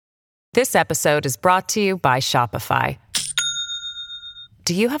This episode is brought to you by Shopify.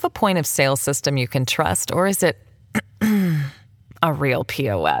 Do you have a point of sale system you can trust, or is it a real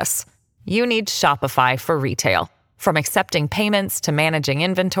POS? You need Shopify for retail. From accepting payments to managing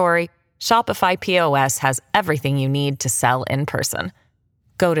inventory, Shopify POS has everything you need to sell in person.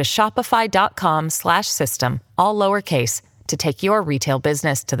 Go to shopify.com/system, all lowercase, to take your retail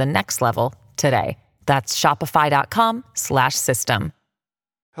business to the next level today. That's shopify.com/system.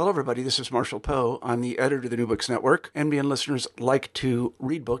 Hello, everybody. This is Marshall Poe. I'm the editor of the New Books Network. NBN listeners like to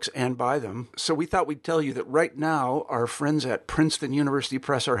read books and buy them. So we thought we'd tell you that right now, our friends at Princeton University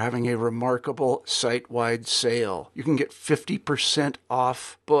Press are having a remarkable site-wide sale. You can get 50%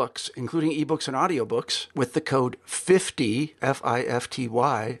 off books, including ebooks and audiobooks, with the code 50,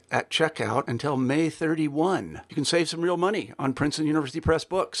 F-I-F-T-Y, at checkout until May 31. You can save some real money on Princeton University Press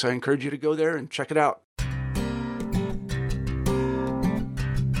books. I encourage you to go there and check it out.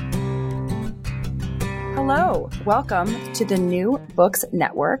 Hello, welcome to the New Books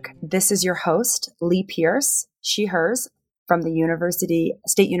Network. This is your host, Lee Pierce, she, hers, from the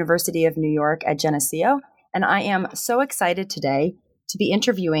State University of New York at Geneseo. And I am so excited today to be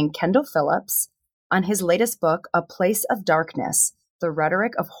interviewing Kendall Phillips on his latest book, A Place of Darkness, The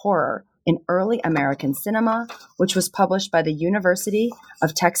Rhetoric of Horror in Early American Cinema, which was published by the University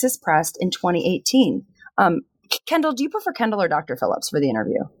of Texas Press in 2018. Kendall, do you prefer Kendall or Dr. Phillips for the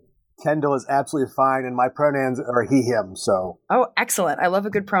interview? Kendall is absolutely fine, and my pronouns are he, him, so. Oh, excellent. I love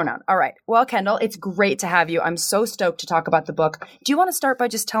a good pronoun. All right. Well, Kendall, it's great to have you. I'm so stoked to talk about the book. Do you want to start by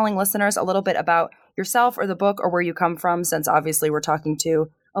just telling listeners a little bit about yourself or the book or where you come from, since obviously we're talking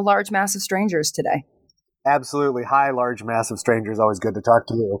to a large mass of strangers today? Absolutely. Hi, large mass of strangers. Always good to talk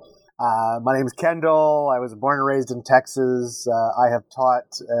to you. My name is Kendall. I was born and raised in Texas. I have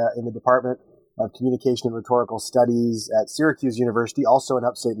taught in the Department of Communication and Rhetorical Studies at Syracuse University, also in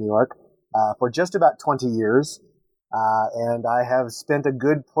upstate New York, for just about 20 years. And I have spent a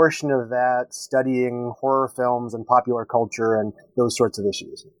good portion of that studying horror films and popular culture and those sorts of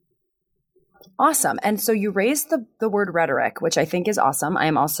issues. Awesome. And so you raised the word rhetoric, which I think is awesome. I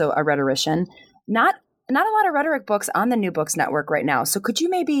am also a rhetorician. Not a lot of rhetoric books on the New Books Network right now. So could you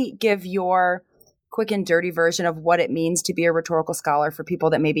maybe give your quick and dirty version of what it means to be a rhetorical scholar for people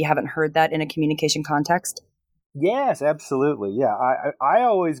that maybe haven't heard that in a communication context? Yes, absolutely. Yeah, I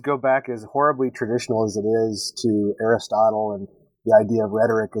always go back, as horribly traditional as it is, to Aristotle and the idea of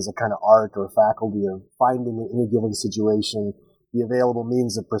rhetoric as a kind of art or faculty of finding in any given situation the available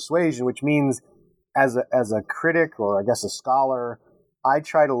means of persuasion, which means as a critic, or I guess a scholar, I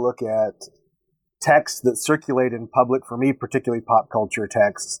try to look at texts that circulate in public, for me particularly pop culture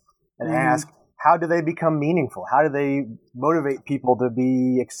texts, and ask, how do they become meaningful? How do they motivate people to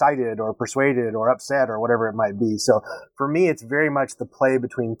be excited or persuaded or upset or whatever it might be? So for me, it's very much the play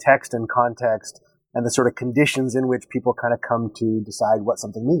between text and context and the sort of conditions in which people kind of come to decide what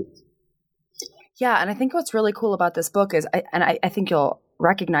something means. Yeah, and I think what's really cool about this book is, I think you'll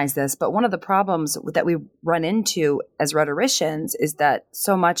recognize this, but one of the problems that we run into as rhetoricians is that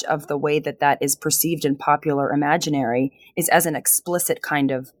so much of the way that is perceived in popular imaginary is as an explicit kind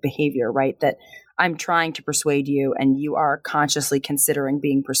of behavior, right? That I'm trying to persuade you and you are consciously considering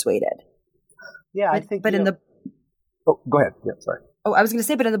being persuaded. Yeah, I think. But in the... Oh, go ahead. Yeah, sorry. Oh, I was going to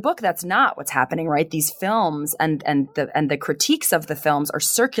say, but in the book, that's not what's happening, right? These films and the critiques of the films are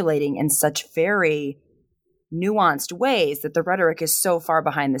circulating in such very nuanced ways that the rhetoric is so far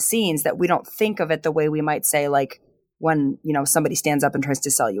behind the scenes that we don't think of it the way we might say, like when, somebody stands up and tries to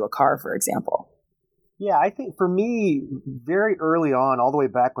sell you a car, for example. Yeah, I think for me, very early on, all the way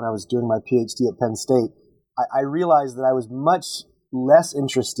back when I was doing my PhD at Penn State, I realized that I was much less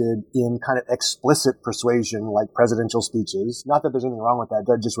interested in kind of explicit persuasion like presidential speeches. Not that there's anything wrong with that.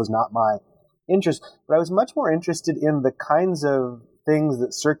 That just was not my interest. But I was much more interested in the kinds of things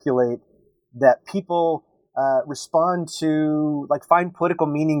that circulate that people respond to, like find political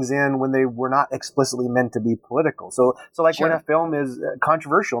meanings in when they were not explicitly meant to be political. So like Sure. When a film is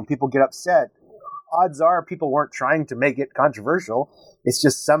controversial and people get upset, odds are people weren't trying to make it controversial. It's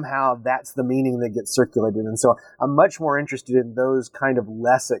just somehow that's the meaning that gets circulated. And so I'm much more interested in those kind of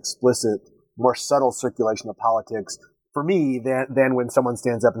less explicit, more subtle circulation of politics for me than when someone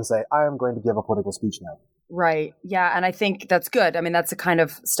stands up and say, I am going to give a political speech now. Right. Yeah. And I think that's good. I mean, that's the kind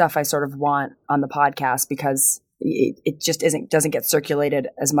of stuff I sort of want on the podcast because it just doesn't get circulated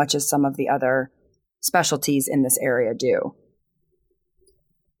as much as some of the other specialties in this area do.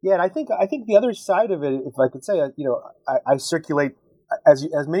 Yeah, and I think the other side of it, if I could say, I circulate,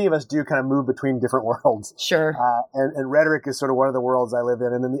 as many of us do, kind of move between different worlds. Sure. And rhetoric is sort of one of the worlds I live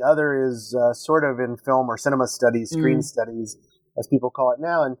in, and then the other is sort of in film or cinema studies, screen studies, as people call it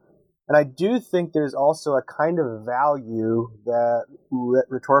now. And And I do think there's also a kind of value that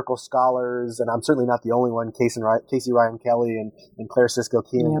rhetorical scholars, and I'm certainly not the only one, Casey Ryan Kelly and Claire Cisco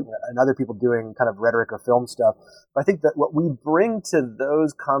Keenan and other people doing kind of rhetoric or film stuff. But I think that what we bring to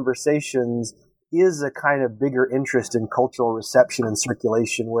those conversations is a kind of bigger interest in cultural reception and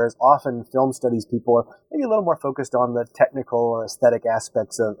circulation, whereas often film studies people are maybe a little more focused on the technical or aesthetic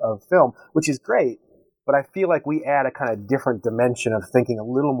aspects of film, which is great. But I feel like we add a kind of different dimension of thinking a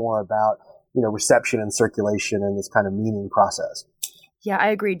little more about, reception and circulation and this kind of meaning process. Yeah, I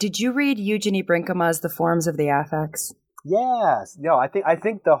agree. Did you read Eugenie Brinkema's The Forms of the Affects? Yes. No, I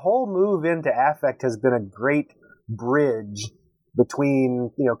think the whole move into affect has been a great bridge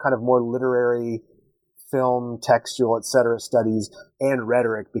between, kind of more literary film, textual, et cetera, studies and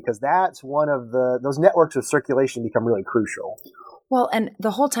rhetoric, because that's one of those networks of circulation become really crucial. Well, and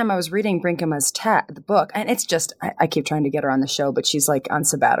the whole time I was reading Brinkema's the book, and it's just, I keep trying to get her on the show, but she's like on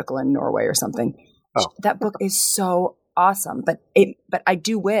sabbatical in Norway or something. Oh. That book is so awesome. But I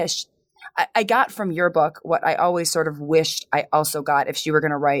do wish, I got from your book what I always sort of wished I also got if she were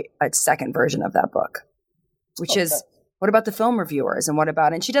going to write a second version of that book, which is, what about the film reviewers and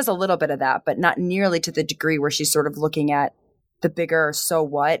and she does a little bit of that, but not nearly to the degree where she's sort of looking at the bigger, so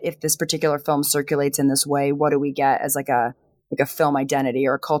what, if this particular film circulates in this way, what do we get as like a film identity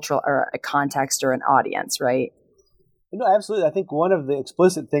or a cultural or a context or an audience, right? Absolutely. I think one of the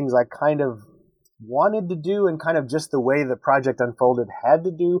explicit things I kind of wanted to do and kind of just the way the project unfolded had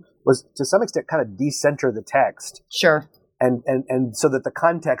to do was to some extent kind of decenter the text. Sure. And so that the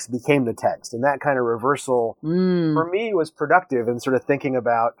context became the text. And that kind of reversal for me was productive in sort of thinking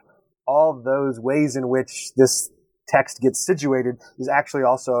about all those ways in which this text gets situated is actually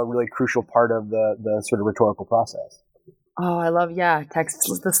also a really crucial part of the sort of rhetorical process. Oh, I love, text,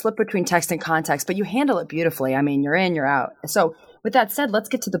 the slip between text and context, but you handle it beautifully. I mean, you're in, you're out. So with that said, let's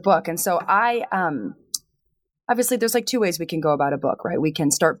get to the book. And so obviously there's like two ways we can go about a book, right? We can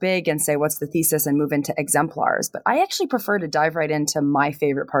start big and say, what's the thesis and move into exemplars. But I actually prefer to dive right into my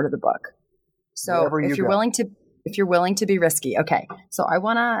favorite part of the book. So if you're willing to be risky. Okay. So I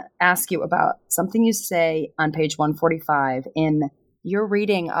want to ask you about something you say on page 145 in your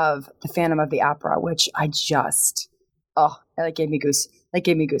reading of The Phantom of the Opera, which I just, that gave me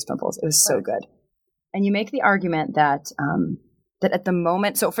goosepimples. It was so good. And you make the argument that that at the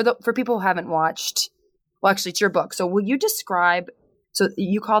moment, so for people who haven't watched, well, actually, it's your book. So will you describe? So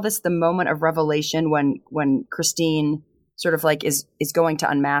you call this the moment of revelation when Christine sort of like is going to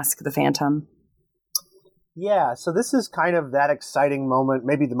unmask the Phantom. Yeah. So this is kind of that exciting moment,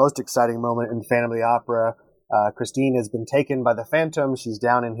 maybe the most exciting moment in Phantom of the Opera. Christine has been taken by the Phantom. She's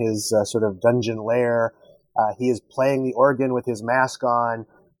down in his sort of dungeon lair. He is playing the organ with his mask on,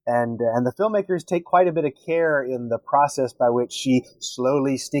 and the filmmakers take quite a bit of care in the process by which she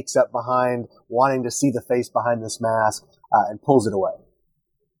slowly sneaks up behind, wanting to see the face behind this mask, and pulls it away.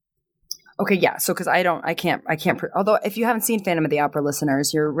 Okay, yeah. So because I can't. Although if you haven't seen Phantom of the Opera,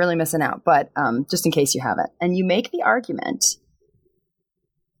 listeners, you're really missing out. But just in case you haven't, and you make the argument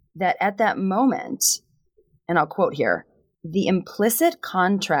that at that moment, and I'll quote here, the implicit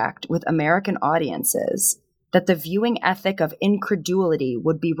contract with American audiences that the viewing ethic of incredulity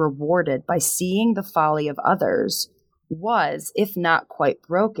would be rewarded by seeing the folly of others was, if not quite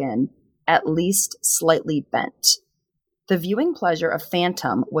broken, at least slightly bent. The viewing pleasure of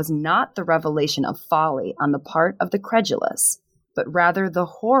Phantom was not the revelation of folly on the part of the credulous, but rather the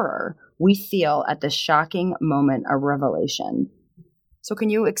horror we feel at the shocking moment of revelation. So can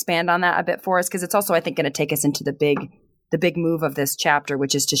you expand on that a bit for us? Because it's also, I think, going to take us into the big move of this chapter,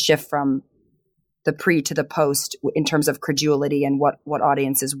 which is to shift from the pre to the post in terms of credulity and what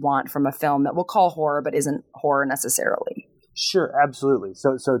audiences want from a film that we'll call horror, but isn't horror necessarily. Sure, absolutely.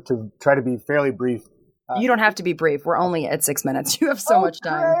 So to try to be fairly brief. You don't have to be brief. We're only at 6 minutes. You have so much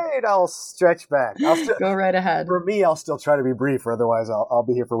time. Great, I'll stretch back. Go right ahead. For me, I'll still try to be brief, or otherwise I'll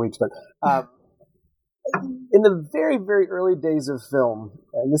be here for weeks. But in the very, very early days of film,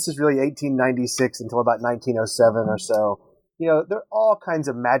 and this is really 1896 until about 1907 or so, there are all kinds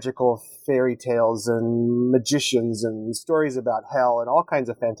of magical fairy tales and magicians and stories about hell and all kinds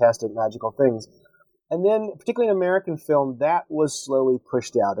of fantastic magical things. And then, particularly in American film, that was slowly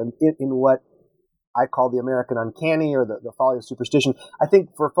pushed out. And in what I call the American uncanny or the folly of superstition, I think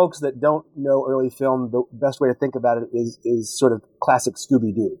for folks that don't know early film, the best way to think about it is sort of classic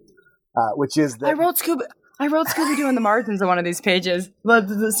Scooby-Doo, which is that... I wrote Scooby-Doo in the margins of one of these pages. But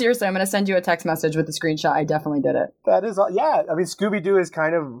seriously, I'm going to send you a text message with the screenshot. I definitely did it. That is, yeah. I mean, Scooby-Doo is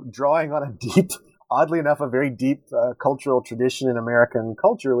kind of drawing on a deep oddly enough, a very deep cultural tradition in American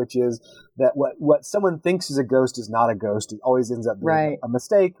culture, which is that what someone thinks is a ghost is not a ghost. It always ends up being a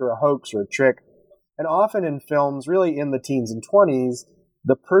mistake or a hoax or a trick. And often in films, really in the teens and 20s,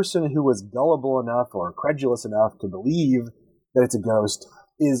 the person who was gullible enough or credulous enough to believe that it's a ghost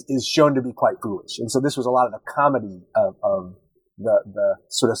is shown to be quite foolish. And so this was a lot of the comedy of the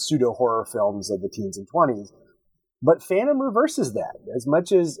sort of pseudo-horror films of the teens and 20s. But Phantom reverses that. As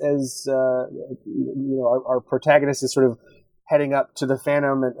much as our protagonist is sort of heading up to the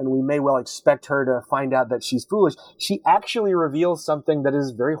Phantom, and we may well expect her to find out that she's foolish, she actually reveals something that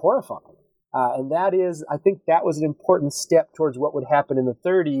is very horrifying. And that is, I think that was an important step towards what would happen in the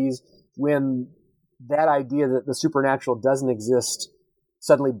 30s when that idea that the supernatural doesn't exist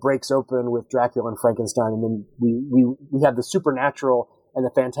suddenly breaks open with Dracula and Frankenstein, and then we have the supernatural and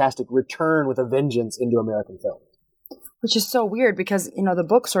the fantastic return with a vengeance into American film. Which is so weird because, the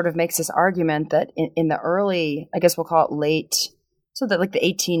book sort of makes this argument that in the early, I guess we'll call it late, so that like the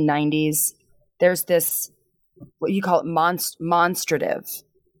 1890s, there's this, what you call it, monstrative.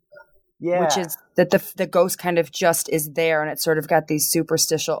 Yeah. Which is that the ghost kind of just is there, and it's sort of got these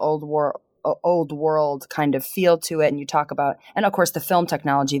superstitial old world kind of feel to it. And you talk about, and of course the film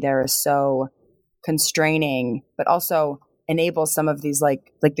technology there is so constraining, but also enables some of these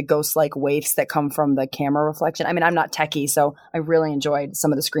like the ghost-like waves that come from the camera reflection. I mean, I'm not techie, so I really enjoyed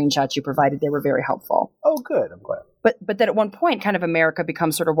some of the screenshots you provided. They were very helpful. Oh, good. I'm glad. But that at one point, kind of America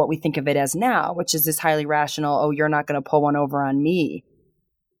becomes sort of what we think of it as now, which is this highly rational, oh, you're not going to pull one over on me.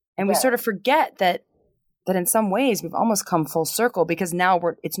 And we sort of forget that in some ways we've almost come full circle, because now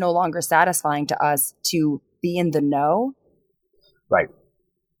it's no longer satisfying to us to be in the know. Right.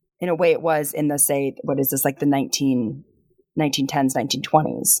 In a way it was in the, say, what is this, like the 1910s,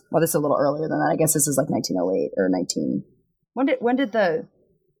 1920s. Well, this is a little earlier than that. I guess this is like 1908 or 19. When did the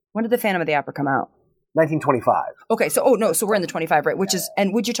Phantom of the Opera come out? 1925. Okay, so we're in the 25, right? Which is,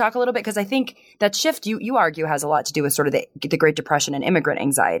 and would you talk a little bit, because I think that shift you argue has a lot to do with sort of the Great Depression and immigrant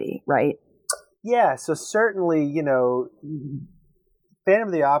anxiety, right? Yeah, so certainly, Phantom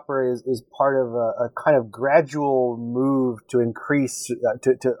of the Opera is part of a kind of gradual move to increase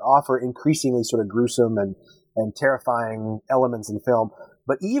to offer increasingly sort of gruesome and terrifying elements in film.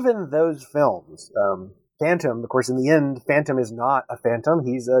 But even those films, Phantom, of course, in the end, Phantom is not a phantom.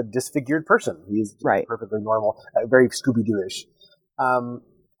 He's a disfigured person. He's perfectly normal, very Scooby-Doo-ish.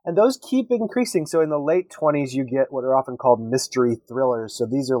 And those keep increasing. So in the late 20s, you get what are often called mystery thrillers. So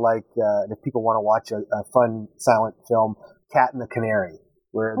these are like, if people want to watch a fun silent film, Cat and the Canary,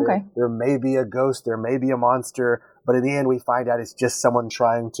 where there may be a ghost, there may be a monster, but in the end we find out it's just someone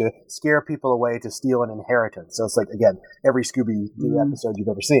trying to scare people away to steal an inheritance. So it's like, again, every Scooby-Doo episode you've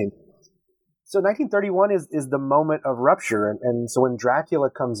ever seen. So 1931 is the moment of rupture. And so when Dracula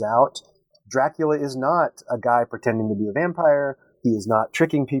comes out, Dracula is not a guy pretending to be a vampire. He is not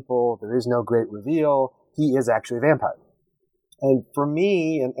tricking people. There is no great reveal. He is actually a vampire. And for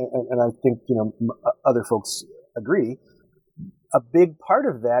me, and I think, other folks agree, a big part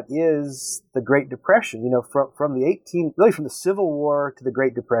of that is the Great Depression. From the Civil War to the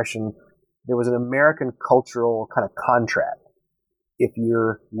Great Depression, there was an American cultural kind of contract. If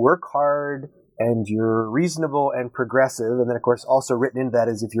you work hard and you're reasonable and progressive, and then of course also written into that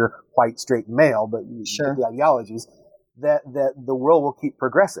is if you're white, straight, and male, but you get the ideologies, that the world will keep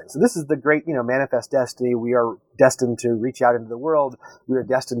progressing. So this is the great, manifest destiny. We are destined to reach out into the world. We are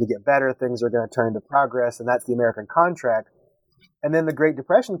destined to get better. Things are going to turn into progress, and that's the American contract. And then the Great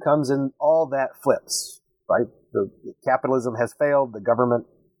Depression comes and all that flips, right? The capitalism has failed. The government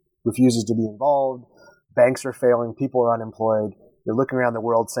refuses to be involved. Banks are failing. People are unemployed. You're looking around the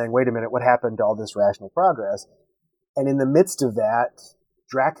world saying, wait a minute, what happened to all this rational progress? And in the midst of that,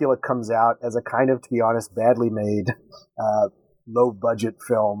 Dracula comes out as a kind of, to be honest, badly made, low-budget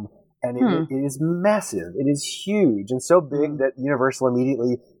film. And it is massive. It is huge and so big that Universal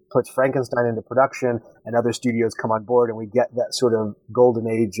immediately puts Frankenstein into production and other studios come on board, and we get that sort of golden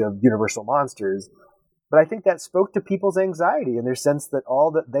age of Universal monsters. But I think that spoke to people's anxiety and their sense that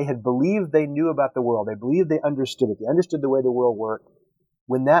all that they had believed they knew about the world, they believed they understood it, they understood the way the world worked.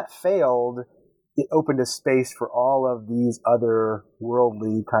 When that failed, it opened a space for all of these other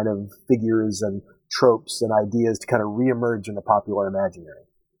worldly kind of figures and tropes and ideas to kind of reemerge in the popular imaginary.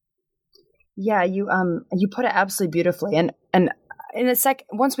 Yeah, you put it absolutely beautifully. And in a sec,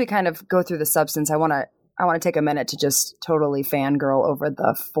 once we kind of go through the substance, I want to take a minute to just totally fangirl over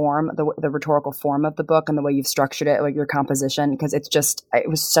the form, the rhetorical form of the book and the way you've structured it, like your composition, because it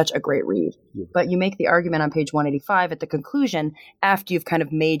was such a great read. Yeah. But you make the argument on page 185 at the conclusion, after you've kind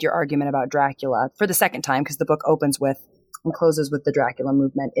of made your argument about Dracula for the second time, because the book opens with and closes with the Dracula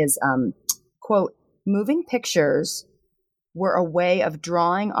movement, is, quote, moving pictures were a way of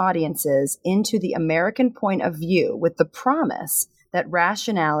drawing audiences into the American point of view with the promise that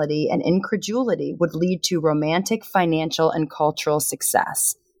rationality and incredulity would lead to romantic, financial, and cultural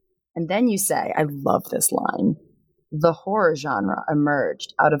success. And then you say, I love this line, the horror genre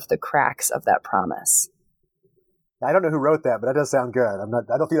emerged out of the cracks of that promise. I don't know who wrote that, but that does sound good. I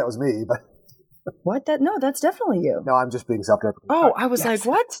don't think that was me, but what? No, that's definitely you. No, I'm just being self-deprecating. Oh, I was like,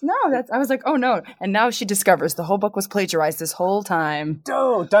 what? No, I was like, oh no. And now she discovers the whole book was plagiarized this whole time.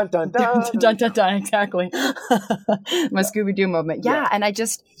 Dun, dun, dun, dun. Dun, dun, dun, exactly. My Scooby-Doo moment. Yeah, and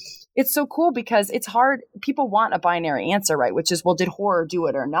it's so cool because it's hard. People want a binary answer, right? Which is, well, did horror do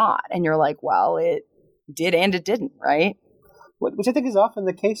it or not? And you're like, well, it did and it didn't, right? Which I think is often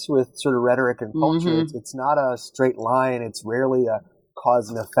the case with sort of rhetoric and culture. Mm-hmm. It's not a straight line. It's rarely a cause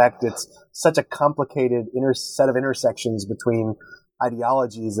and effect. It's such a complicated set of intersections between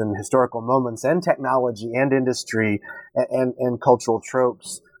ideologies and historical moments and technology and industry and cultural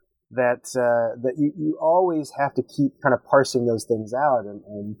tropes that you always have to keep kind of parsing those things out.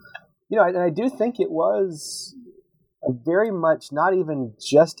 And I do think it was very much not even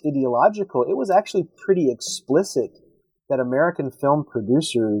just ideological. It was actually pretty explicit that American film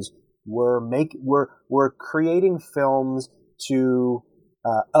producers were creating films to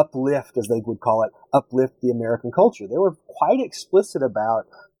uplift, as they would call it, uplift the American culture. They were quite explicit about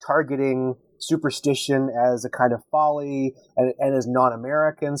targeting superstition as a kind of folly and as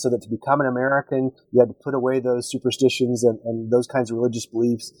non-American, so that to become an American, you had to put away those superstitions and those kinds of religious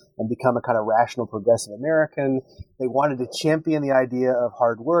beliefs and become a kind of rational, progressive American. They wanted to champion the idea of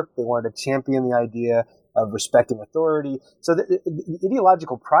hard work. They wanted to champion the idea of respecting authority. So the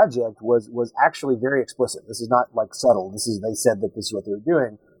ideological project was actually very explicit. This is not like subtle. They said that this is what they were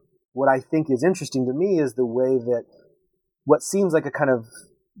doing. What I think is interesting to me is the way that what seems like a kind of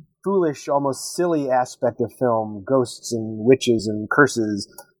foolish, almost silly aspect of film, ghosts and witches and curses,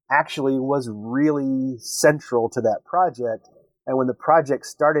 actually was really central to that project. And when the project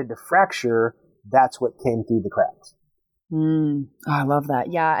started to fracture, that's what came through the cracks. Oh, I love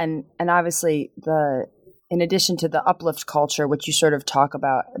that. Yeah. And obviously in addition to the uplift culture, which you sort of talk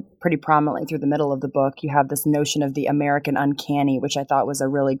about pretty prominently through the middle of the book, you have this notion of the American uncanny, which I thought was a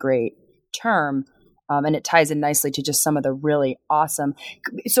really great term. And it ties in nicely to just some of the really awesome.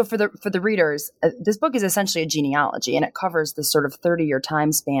 So for the readers, this book is essentially a genealogy, and it covers this sort of 30-year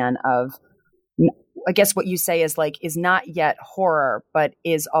time span of, I guess what you say is not yet horror, but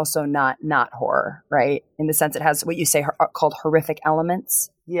is also not horror, right? In the sense it has what you say called horrific elements.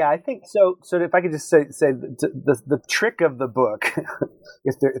 Yeah, I think so. So if I could just say the trick of the book,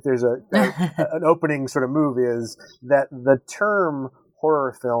 if there's an opening sort of move, is that the term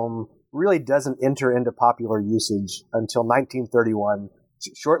horror film really doesn't enter into popular usage until 1931,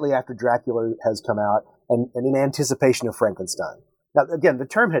 shortly after Dracula has come out, and in anticipation of Frankenstein. Now, again, the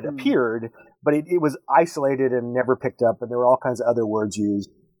term had appeared, but it was isolated and never picked up, and there were all kinds of other words used.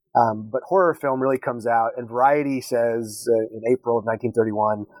 But horror film really comes out, and Variety says in April of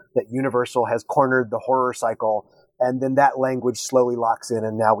 1931 that Universal has cornered the horror cycle, and then that language slowly locks in,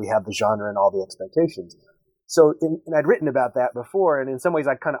 and now we have the genre and all the expectations. So, and I'd written about that before, and in some ways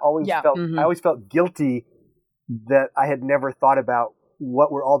I kind of always felt guilty that I had never thought about what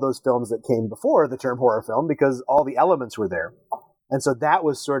were all those films that came before the term horror film, because all the elements were there. And so that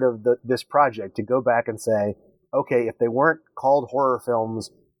was sort of this project, to go back and say, okay, if they weren't called horror films,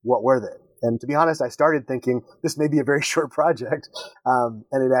 what were they? And to be honest, I started thinking this may be a very short project, and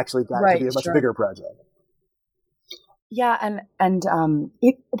it actually got to be a much bigger project. Yeah, and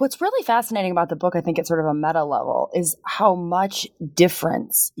what's really fascinating about the book, I think at sort of a meta level, is how much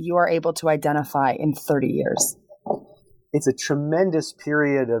difference you are able to identify in 30 years. It's a tremendous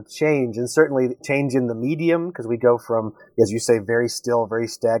period of change, and certainly change in the medium, because we go from, as you say, very still, very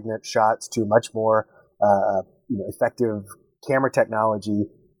stagnant shots to much more effective camera technology.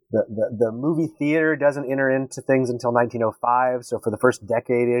 The movie theater doesn't enter into things until 1905, so for the first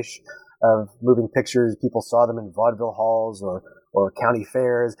decade-ish of moving pictures, people saw them in vaudeville halls or county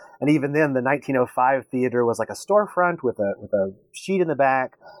fairs, and even then, the 1905 theater was like a storefront with a sheet in the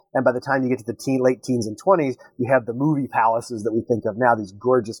back. And by the time you get to the late teens and 20s, you have the movie palaces that we think of now, these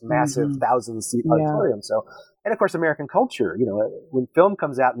gorgeous, massive 1,000-seat auditoriums. So, and of course, American culture. When film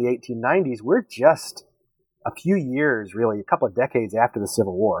comes out in the 1890s, we're just a few years, really, a couple of decades after the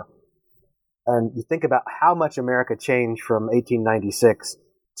Civil War. And you think about how much America changed from 1896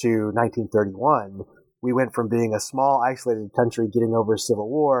 to 1931. We went from being a small, isolated country getting over a civil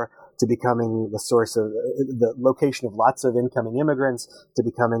war to becoming the source of the location of lots of incoming immigrants, to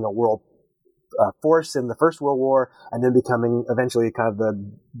becoming a world force in the First World War, and then becoming eventually kind of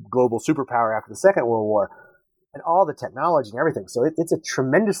the global superpower after the Second World War, and all the technology and everything. So it's a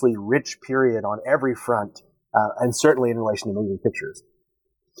tremendously rich period on every front, and certainly in relation to moving pictures.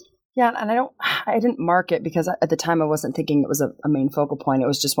 Yeah, and I didn't mark it because at the time I wasn't thinking it was a main focal point. It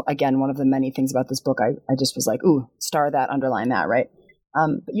was just, again, one of the many things about this book. I just was like, ooh, star that, underline that, right?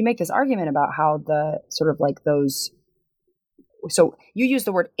 But you make this argument about how the sort of like those, so you use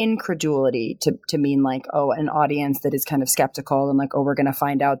the word incredulity to mean like, oh, an audience that is kind of skeptical and like, oh, we're going to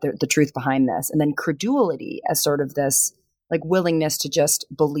find out the truth behind this. And then credulity as sort of this like willingness to just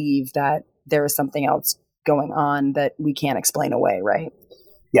believe that there is something else going on that we can't explain away, right?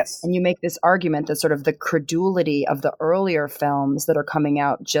 Yes. And you make this argument that sort of the credulity of the earlier films that are coming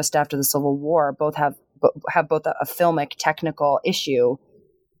out just after the Civil War both have both a filmic technical issue,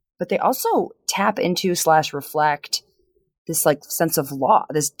 but they also tap into / reflect this like sense of loss,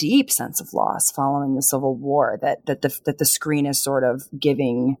 this deep sense of loss following the Civil War that the screen is sort of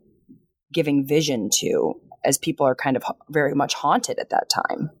giving vision to, as people are kind of very much haunted at that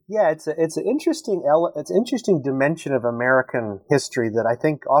time. Yeah, it's an interesting dimension of American history that I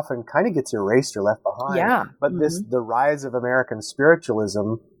think often kind of gets erased or left behind. Yeah, but the rise of American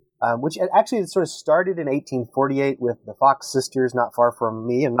spiritualism, which actually sort of started in 1848 with the Fox sisters, not far from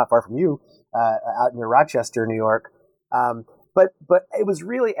me and not far from you, out near Rochester, New York. But it was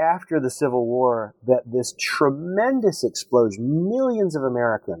really after the Civil War that this tremendous explosion, millions of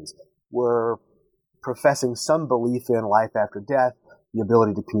Americans were professing some belief in life after death, the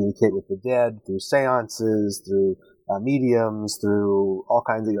ability to communicate with the dead through seances, through mediums, through all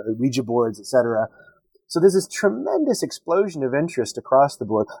kinds of Ouija boards, etc. So there's this tremendous explosion of interest across the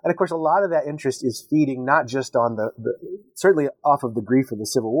board. And of course, a lot of that interest is feeding not just on certainly off of the grief of the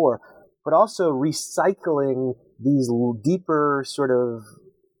Civil War, but also recycling these deeper sort of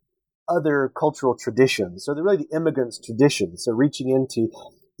other cultural traditions. So they're really the immigrants' traditions. So reaching into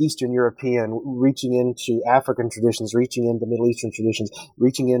Eastern European, reaching into African traditions, reaching into Middle Eastern traditions,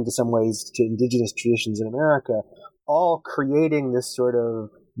 reaching into some ways to indigenous traditions in America, all creating this sort of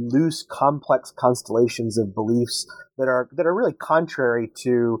loose, complex constellations of beliefs that are really contrary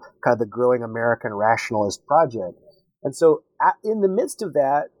to kind of the growing American rationalist project. And so in the midst of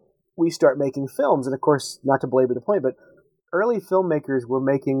that, we start making films. And of course, not to belabor the point, but early filmmakers were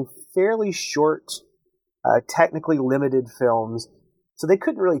making fairly short, technically limited films. So they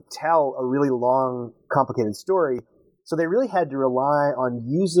couldn't really tell a really long, complicated story. So they really had to rely on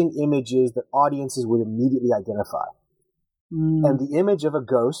using images that audiences would immediately identify. And the image of a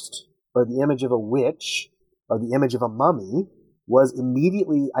ghost, or the image of a witch, or the image of a mummy was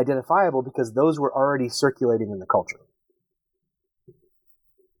immediately identifiable because those were already circulating in the culture.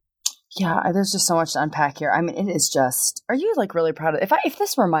 Yeah, there's just so much to unpack here. I mean, it is just, are you like really proud of it? If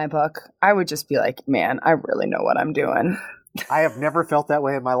this were my book, I would just be like, man, I really know what I'm doing. I have never felt that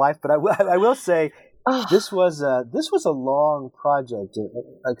way in my life, but I will say this was a long project.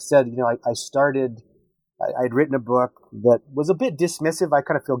 Like I said, I started, I'd written a book that was a bit dismissive. I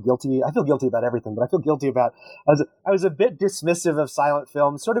kind of feel guilty. I feel guilty about everything, but I feel guilty about, I was a bit dismissive of silent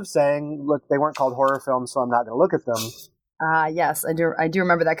films, sort of saying, look, they weren't called horror films, so I'm not going to look at them. Yes, I do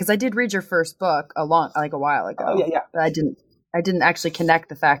remember that because I did read your first book a while ago. Oh, yeah. But I didn't actually connect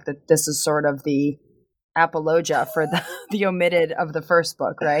the fact that this is sort of the apologia for the omitted of the first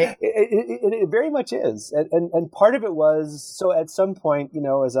book, right? It very much is. And part of it was, so at some point,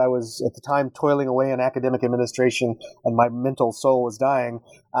 as I was at the time toiling away in academic administration and my mental soul was dying,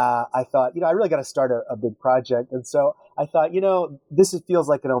 I thought, I really got to start a big project. And so I thought, this feels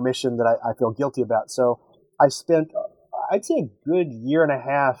like an omission that I feel guilty about. So I spent, I'd say, a good year and a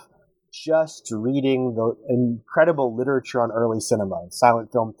half just reading the incredible literature on early cinema,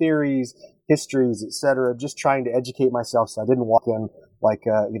 silent film theories, histories, etc., just trying to educate myself so I didn't walk in like,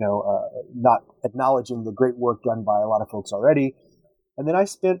 not acknowledging the great work done by a lot of folks already. And then I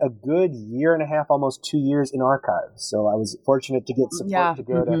spent a good year and a half, almost 2 years in archives. So I was fortunate to get support to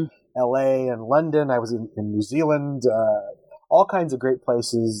go to LA and London. I was in New Zealand, all kinds of great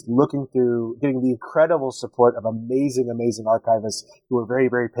places, getting the incredible support of amazing, amazing archivists who were very,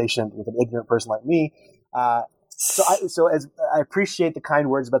 very patient with an ignorant person like me. So as I appreciate the kind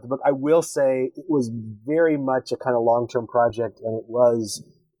words about the book, I will say it was very much a kind of long-term project, and it was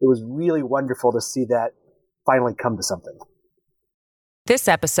really wonderful to see that finally come to something. This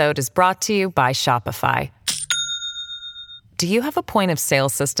episode is brought to you by Shopify. Do you have a point of sale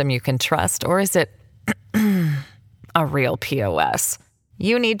system you can trust, or is it a real POS?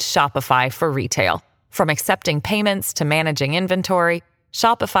 You need Shopify for retail. From accepting payments to managing inventory,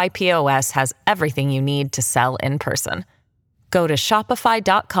 Shopify POS has everything you need to sell in person. Go to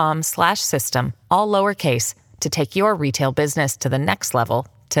shopify.com/system, all lowercase, to take your retail business to the next level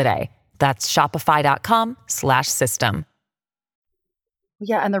today. That's shopify.com/system.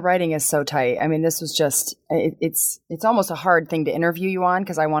 Yeah, and the writing is so tight. I mean, this was just, it's almost a hard thing to interview you on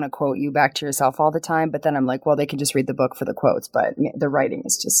because I want to quote you back to yourself all the time. But then I'm like, well, they can just read the book for the quotes. But the writing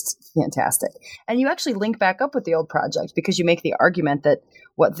is just fantastic. And you actually link back up with the old project because you make the argument that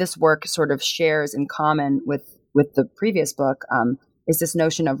what this work sort of shares in common with the previous book is this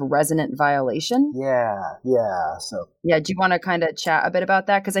notion of resonant violation. Yeah. So yeah, do you want to kind of chat a bit about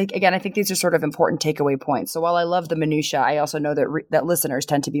that? Because again, I think these are sort of important takeaway points. So while I love the minutia, I also know that that listeners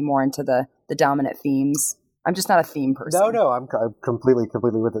tend to be more into the dominant themes. I'm just not a theme person. No, I'm completely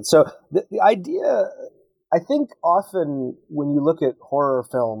with it. So the idea, I think often when you look at horror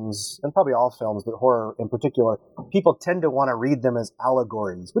films, and probably all films, but horror in particular, people tend to want to read them as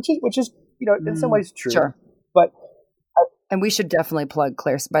allegories, which is in some ways true. Sure. But and we should definitely plug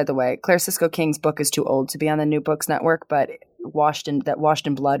Claire. By the way, Claire Cisco King's book is too old to be on the New Books Network, but Washed in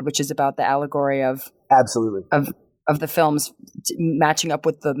Blood, which is about the allegory of absolutely of the films matching up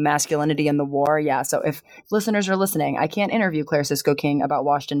with the masculinity in the war. Yeah. So if listeners are listening, I can't interview Claire Cisco King about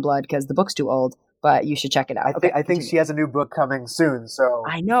Washed in Blood because the book's too old, but you should check it out. I think she has a new book coming soon. So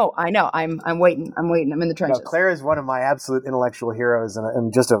I know. I'm waiting. I'm in the trenches. No, Claire is one of my absolute intellectual heroes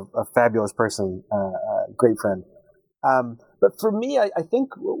and just a fabulous person, great friend. But for me, I think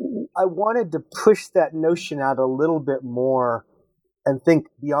I wanted to push that notion out a little bit more and think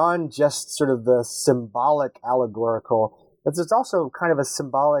beyond just sort of the symbolic allegorical, but it's also kind of a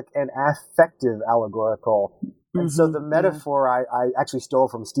symbolic and affective allegorical. And so the metaphor I actually stole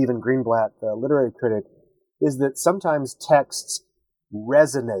from Stephen Greenblatt, the literary critic, is that sometimes texts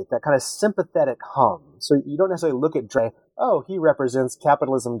resonate, that kind of sympathetic hum. So you don't necessarily look at Dre, oh, he represents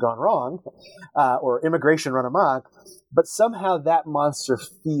capitalism gone wrong, or immigration run amok, but somehow that monster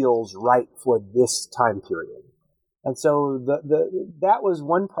feels right for this time period. And so that was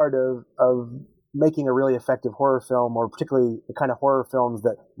one part of making a really effective horror film, or particularly the kind of horror films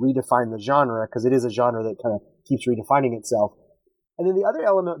that redefine the genre, because it is a genre that kind of keeps redefining itself. And then the other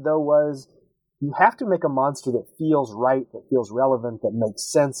element, though, was you have to make a monster that feels right, that feels relevant, that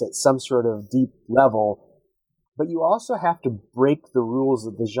makes sense at some sort of deep level, but you also have to break the rules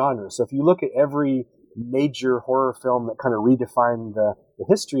of the genre. So if you look at every major horror film that kind of redefined the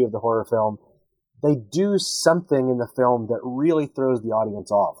history of the horror film, they do something in the film that really throws the audience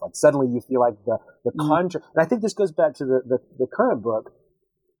off. Like suddenly you feel like the contract, and I think this goes back to the current book.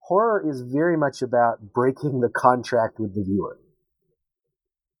 Horror is very much about breaking the contract with the viewer.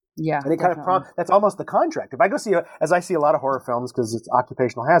 Yeah, and it kind of that's almost the contract. If I go as I see a lot of horror films, because it's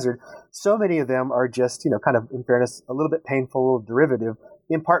occupational hazard, so many of them are just, kind of, in fairness, a little bit painful, derivative,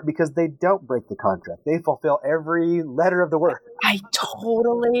 in part because they don't break the contract. They fulfill every letter of the word. I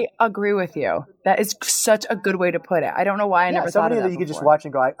totally agree with you. That is such a good way to put it. I don't know why I never thought of that. So many that you could just watch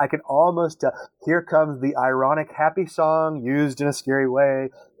and go, I can almost tell. Here comes the ironic happy song used in a scary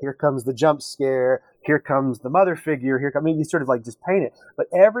way. Here comes the jump scare. Here comes the mother figure. You sort of like just paint it. But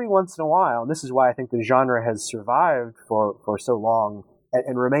every once in a while, and this is why I think the genre has survived for so long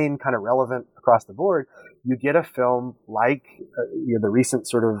and remained kind of relevant across the board, you get a film like the recent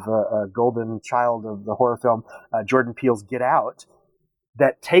sort of golden child of the horror film, Jordan Peele's Get Out,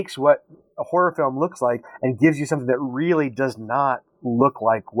 that takes what a horror film looks like and gives you something that really does not look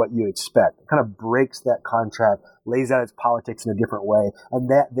like what you expect. It kind of breaks that contract, lays out its politics in a different way, and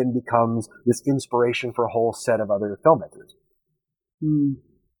that then becomes this inspiration for a whole set of other filmmakers.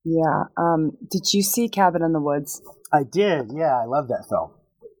 Yeah. Did you see Cabin in the Woods? I did. Yeah, I love that film.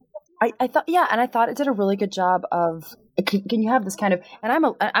 I thought, yeah, and I thought it did a really good job of. Can you have this kind of? And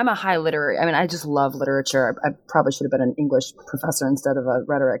I'm a high literary. I mean, I just love literature. I probably should have been an English professor instead of a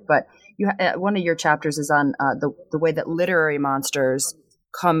rhetoric. But one of your chapters is on the way that literary monsters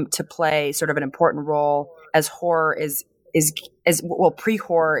come to play sort of an important role as horror is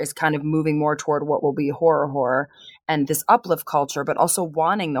pre-horror is kind of moving more toward what will be horror and this uplift culture, but also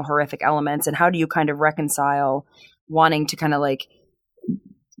wanting the horrific elements. And how do you kind of reconcile wanting to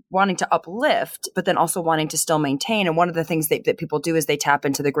uplift, but then also wanting to still maintain? And one of the things that people do is they tap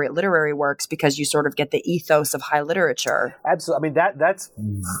into the great literary works because you sort of get the ethos of high literature. Absolutely. I mean, that's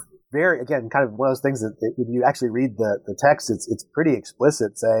very, again, kind of one of those things that when you actually read the text, it's pretty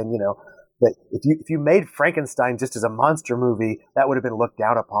explicit, saying, that if you made Frankenstein just as a monster movie, that would have been looked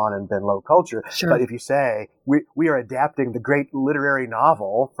down upon and been low culture. Sure. But if you say we are adapting the great literary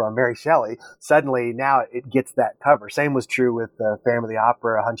novel from Mary Shelley, suddenly now it gets that cover. Same was true with Phantom of the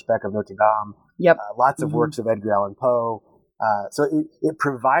Opera, Hunchback of Notre Dame. Yep. Lots of works of Edgar Allan Poe. So it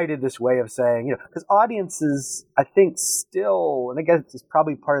provided this way of saying, because audiences, I think, still, and I guess it's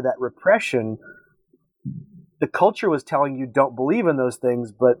probably part of that repression, the culture was telling you don't believe in those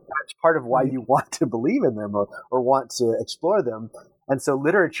things, but that's part of why you want to believe in them or want to explore them. And so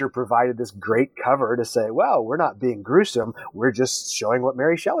literature provided this great cover to say, well, we're not being gruesome. We're just showing what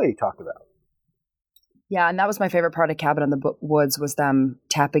Mary Shelley talked about. Yeah, and that was my favorite part of Cabin in the Woods, was them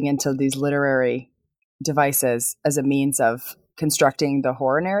tapping into these literary devices as a means of constructing the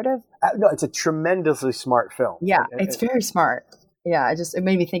horror narrative. No, it's a tremendously smart film. Yeah, it's very smart. Yeah, it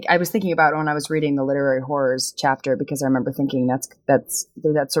made me think. I was thinking about it when I was reading the literary horrors chapter, because I remember thinking that's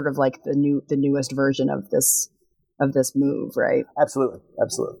sort of like the newest version of this move, right? Absolutely.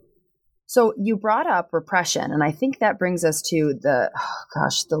 So you brought up repression, and I think that brings us to the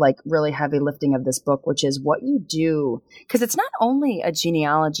like really heavy lifting of this book, which is what you do, because it's not only a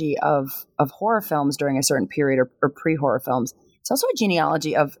genealogy of horror films during a certain period or pre-horror films. It's also a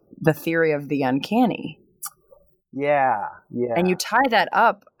genealogy of the theory of the uncanny. Yeah. And you tie that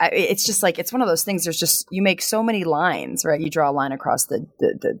up. It's just like, it's one of those things. You make so many lines, right? You draw a line across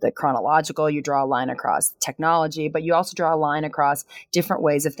the chronological, you draw a line across technology, but you also draw a line across different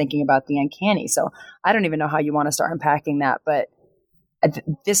ways of thinking about the uncanny. So I don't even know how you want to start unpacking that, but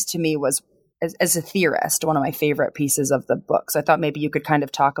this to me was, as a theorist, one of my favorite pieces of the book. So I thought maybe you could kind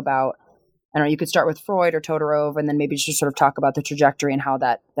of talk about, I don't know, you could start with Freud or Todorov, and then maybe just sort of talk about the trajectory and how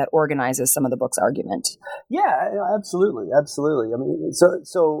that organizes some of the book's argument. Yeah, absolutely. I mean,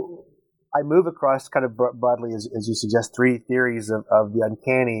 so I move across kind of broadly, as you suggest, three theories of the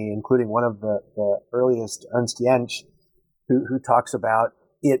uncanny, including one of the earliest, Ernst Jentsch, who talks about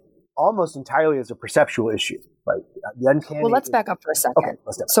it almost entirely as a perceptual issue, right? The uncanny. Well, let's back up for a second. Okay,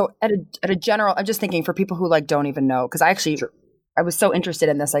 let's step back. So at a general, I'm just thinking for people who don't even know, because I actually. Sure. I was so interested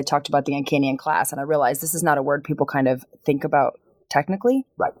in this. I talked about the uncanny in class, and I realized this is not a word people kind of think about technically.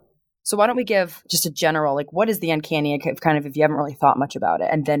 Right. So why don't we give just a general, what is the uncanny, kind of, if you haven't really thought much about it,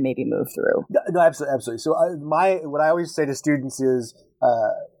 and then maybe move through. No, absolutely. So what I always say to students is,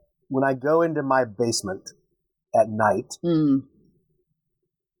 when I go into my basement at night,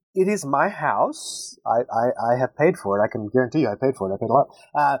 it is my house. I have paid for it. I can guarantee you I paid for it. I paid a lot.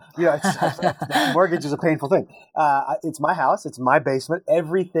 Mortgage is a painful thing. It's my house. It's my basement.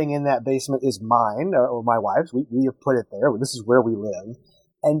 Everything in that basement is mine or my wife's. We have put it there. This is where we live.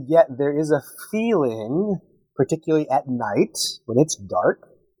 And yet there is a feeling, particularly at night when it's dark,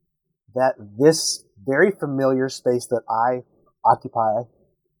 that this very familiar space that I occupy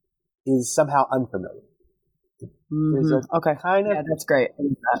is somehow unfamiliar. Okay. Yeah, that's great.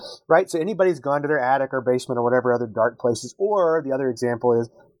 Right? So anybody's gone to their attic or basement or whatever other dark places. Or the other example is,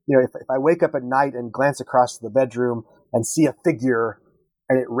 if I wake up at night and glance across the bedroom and see a figure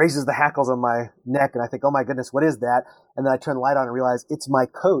and it raises the hackles on my neck and I think, oh my goodness, what is that? And then I turn the light on and realize it's my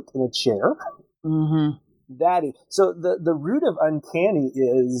coat in a chair. Mm-hmm. That is, so the root of uncanny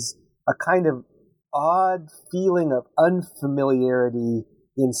is a kind of odd feeling of unfamiliarity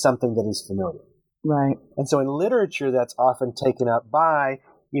in something that is familiar. Right. And so in literature, that's often taken up by,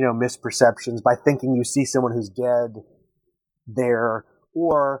 misperceptions, by thinking you see someone who's dead there,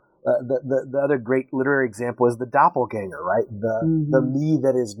 or the other great literary example is the doppelganger, right? The me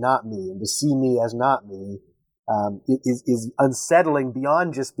that is not me, and to see me as not me is unsettling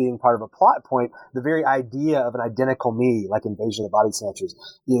beyond just being part of a plot point. The very idea of an identical me, like Invasion of the Body Snatchers,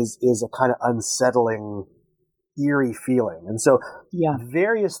 is a kind of unsettling, eerie feeling. And so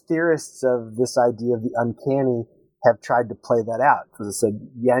various theorists of this idea of the uncanny have tried to play that out. As I said,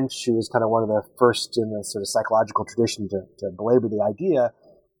 Jentsch, who was kind of one of the first in the sort of psychological tradition to belabor the idea,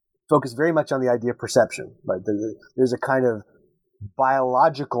 focused very much on the idea of perception. Right? There's a kind of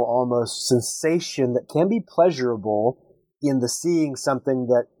biological almost sensation that can be pleasurable in the seeing something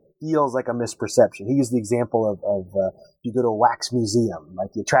that feels like a misperception. He used the example of you go to a wax museum,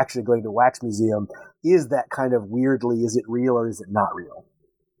 like the attraction of going to a wax museum is that kind of weirdly, is it real or is it not real?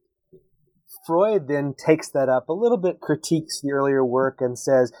 Freud then takes that up a little bit, critiques the earlier work and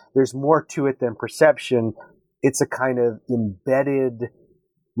says there's more to it than perception. It's a kind of embedded,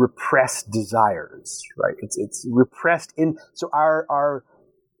 repressed desires, right? It's repressed in, so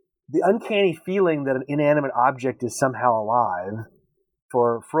the uncanny feeling that an inanimate object is somehow alive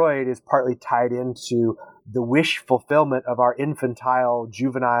for Freud is partly tied into the wish fulfillment of our infantile,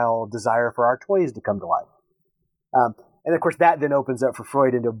 juvenile desire for our toys to come to life. And of course, that then opens up for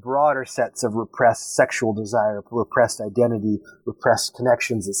Freud into broader sets of repressed sexual desire, repressed identity, repressed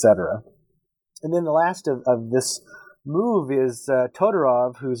connections, etc. And then the last of this move is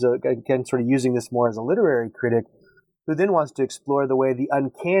Todorov, who's again sort of using this more as a literary critic, who then wants to explore the way the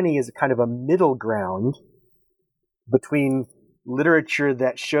uncanny is a kind of a middle ground between literature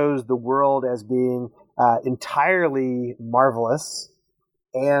that shows the world as being entirely marvelous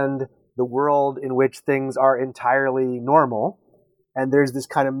and the world in which things are entirely normal. And there's this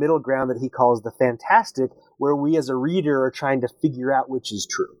kind of middle ground that he calls the fantastic, where we as a reader are trying to figure out which is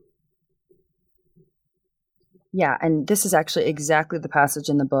true. Yeah, and this is actually exactly the passage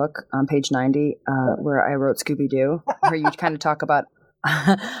in the book on page 90 where I wrote Scooby-Doo, where you kind of talk about,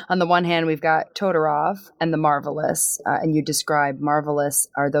 on the one hand, we've got Todorov and the marvelous, and you describe marvelous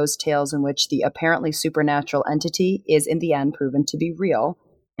are those tales in which the apparently supernatural entity is in the end proven to be real,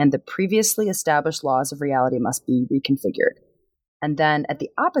 and the previously established laws of reality must be reconfigured. And then at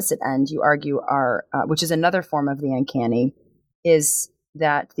the opposite end, you argue which is another form of the uncanny, is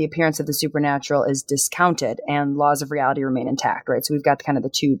that the appearance of the supernatural is discounted and laws of reality remain intact, right? So we've got kind of the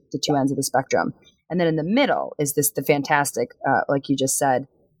two ends of the spectrum. And then in the middle is the fantastic, like you just said,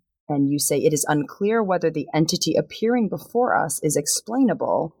 and you say it is unclear whether the entity appearing before us is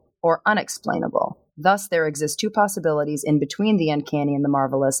explainable or unexplainable. Thus, there exist two possibilities in between the uncanny and the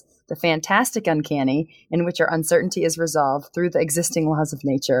marvelous: the fantastic uncanny, in which our uncertainty is resolved through the existing laws of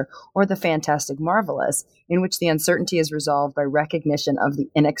nature, or the fantastic marvelous, in which the uncertainty is resolved by recognition of the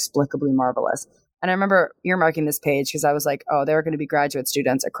inexplicably marvelous. And I remember earmarking this page because I was like, oh, there are going to be graduate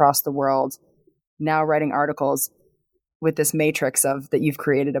students across the world now writing articles with this matrix that you've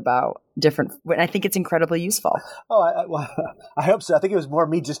created about different. I think it's incredibly useful. Oh, I hope so. I think it was more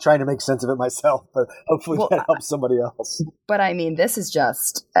me just trying to make sense of it myself, but hopefully that helps somebody else. But I mean, this is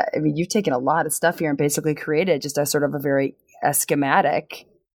just, you've taken a lot of stuff here and basically created just a sort of a schematic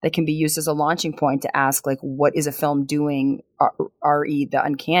that can be used as a launching point to ask, like, what is a film doing, re the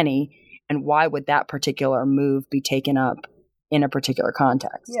uncanny, and why would that particular move be taken up in a particular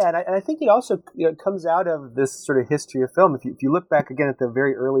context? Yeah, and I think it also comes out of this sort of history of film. If you look back again at the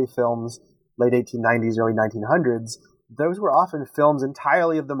very early films, late 1890s, early 1900s, those were often films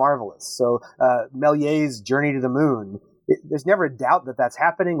entirely of the marvelous. So Méliès's Journey to the Moon, there's never a doubt that that's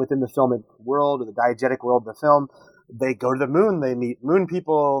happening within the filmic world or the diegetic world of the film. They go to the moon, they meet moon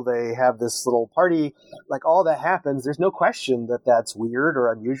people, they have this little party. Like, all that happens, there's no question that that's weird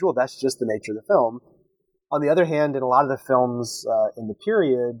or unusual. That's just the nature of the film. On the other hand, in a lot of the films in the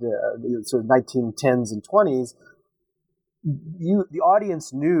period, sort of 1910s and 20s, the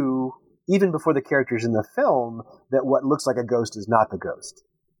audience knew, even before the characters in the film, that what looks like a ghost is not the ghost.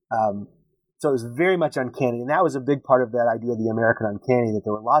 So it was very much uncanny, and that was a big part of that idea of the American uncanny, that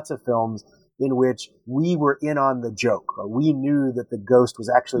there were lots of films in which we were in on the joke, or we knew that the ghost was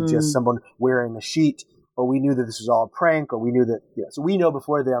actually just someone wearing a sheet, or we knew that this was all a prank, or we knew that, so we know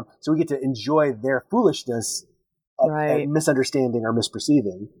before them, so we get to enjoy their foolishness at misunderstanding or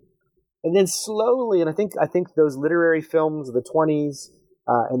misperceiving. And then slowly, and I think those literary films of the 20s,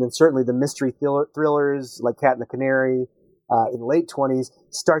 and then certainly the mystery thrillers like Cat and the Canary in the late 20s,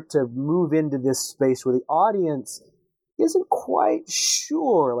 start to move into this space where the audience isn't quite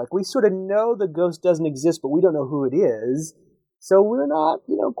sure. Like, we sort of know the ghost doesn't exist, but we don't know who it is. So we're not,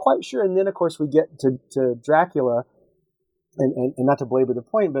 quite sure. And then, of course, we get to Dracula, and not to belabor the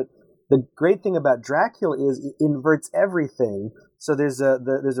point, but the great thing about Dracula is it inverts everything. So there's a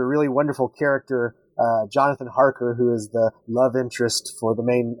really wonderful character, Jonathan Harker, who is the love interest for the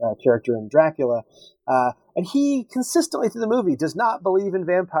main character in Dracula. And he consistently through the movie does not believe in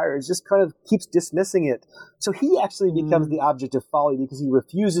vampires, just kind of keeps dismissing it. So he actually becomes the object of folly because he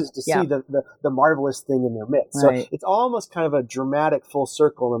refuses to see the marvelous thing in their midst. Right. So it's almost kind of a dramatic full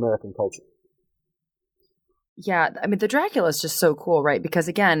circle in American culture. Yeah, I mean, the Dracula is just so cool, right? Because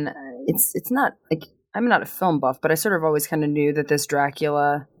again, it's not like, I'm not a film buff, but I sort of always kind of knew that this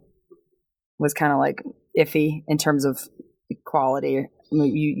Dracula was kind of like iffy in terms of quality. I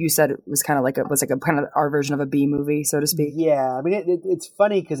mean, you said it was kind of like a kind of our version of a B movie, so to speak. Yeah, I mean, it's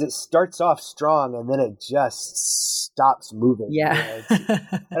funny because it starts off strong and then it just stops moving. Yeah,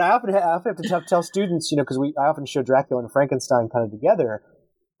 and I often have to tell students, because I often show Dracula and Frankenstein kind of together,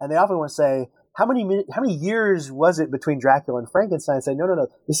 and they often want to say, how many years was it between Dracula and Frankenstein? I say, no,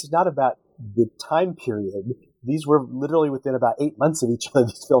 this is not about the time period. These were literally within about 8 months of each other.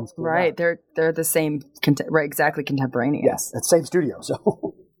 These films came right. out. They're the same, right? Exactly, contemporaneous. Yes, it's same studio.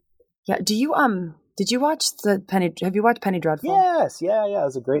 So yeah. Did you watch Have you watched Penny Dreadful? Yes. Yeah. It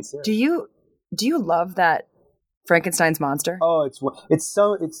was a great series. Do you love that Frankenstein's monster? Oh,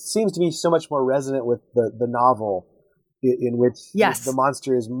 it seems to be so much more resonant with the novel, in which the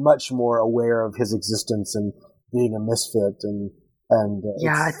monster is much more aware of his existence and being a misfit and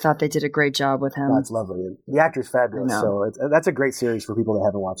I thought they did a great job with him. That's lovely. The actor's fabulous. So that's a great series for people that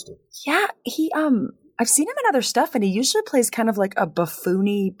haven't watched it. Yeah, he I've seen him in other stuff, and he usually plays kind of like a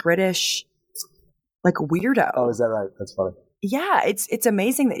buffoony British like weirdo. Oh, is that right? That's funny. Yeah, it's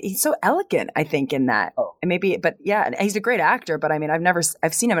amazing that he's so elegant, I think, in that. Oh. And maybe, but yeah, and he's a great actor, but I mean,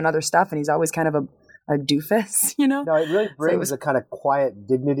 I've seen him in other stuff and he's always kind of a doofus, you know? No, it really brings a kind of quiet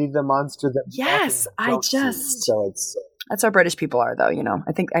dignity to the monster that yes, so it's that's how British people are, though, you know.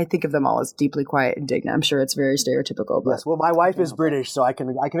 I think of them all as deeply quiet and dignified. I'm sure it's very stereotypical. But, yes, well, my wife is British, so I can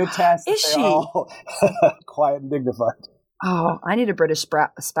attest. Is she? All quiet and dignified? Oh, I need a British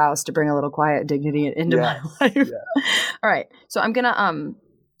spouse to bring a little quiet dignity into my life. Yeah. All right, so I'm gonna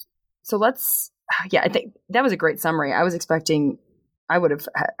so let's I think that was a great summary. I was expecting I would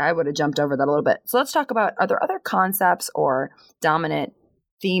have jumped over that a little bit. So let's talk about, are there other concepts or dominant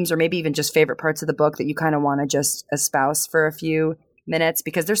themes or maybe even just favorite parts of the book that you kind of want to just espouse for a few minutes?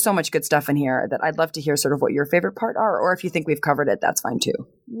 Because there's so much good stuff in here that I'd love to hear sort of what your favorite part are, or if you think we've covered it, that's fine too.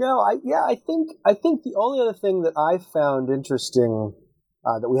 No, I think the only other thing that I found interesting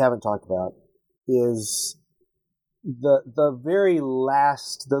that we haven't talked about is the very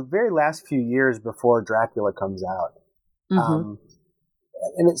last few years before Dracula comes out. Mm-hmm.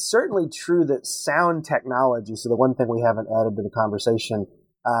 And it's certainly true that sound technology, so the one thing we haven't added to the conversation,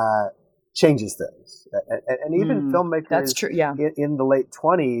 changes things. And even filmmakers that's true, yeah. in the late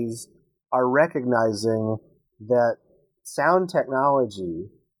 20s are recognizing that sound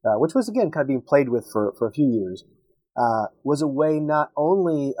technology, which was, again, kind of being played with for a few years, was a way not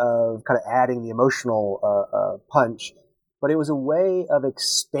only of kind of adding the emotional punch, but it was a way of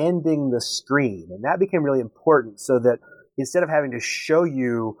expanding the screen. And that became really important, so that instead of having to show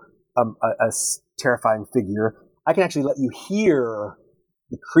you a terrifying figure, I can actually let you hear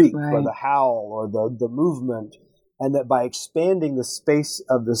the creak or the howl or the movement, and that by expanding the space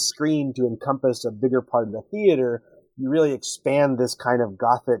of the screen to encompass a bigger part of the theater, you really expand this kind of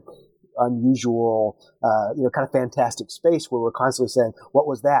Gothic, unusual, kind of fantastic space where we're constantly saying, what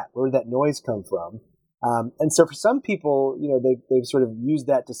was that? Where did that noise come from? And so for some people, they've sort of used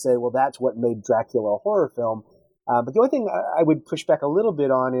that to say, well, that's what made Dracula a horror film. But the only thing I would push back a little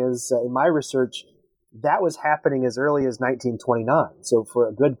bit on is, in my research, that was happening as early as 1929. So for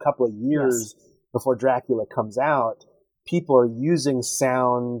a good couple of years before Dracula comes out, people are using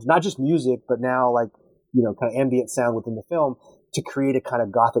sound, not just music, but now kind of ambient sound within the film to create a kind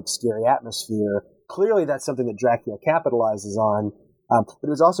of Gothic, scary atmosphere. Clearly, that's something that Dracula capitalizes on. But it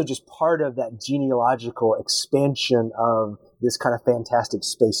was also just part of that genealogical expansion of this kind of fantastic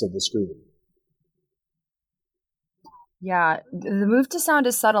space of the screen. Yeah, the move to sound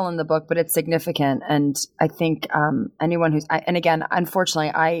is subtle in the book, but it's significant. And I think anyone who's, and again,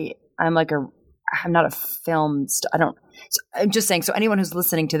 unfortunately, I'm not a film, I'm just saying, so anyone who's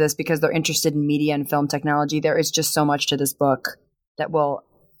listening to this because they're interested in media and film technology, there is just so much to this book that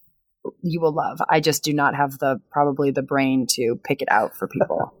you will love. I just do not have probably the brain to pick it out for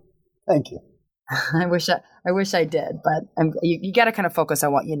people. Thank you. I wish I did, but you got to kind of focus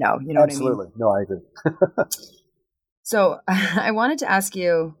on what you know. You know Absolutely. what I mean? No, I agree. So I wanted to ask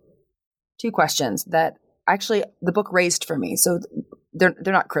you two questions that actually the book raised for me. So they're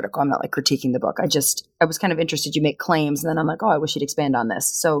not critical. I'm not critiquing the book. I was kind of interested. You make claims, and then I'm like, oh, I wish you'd expand on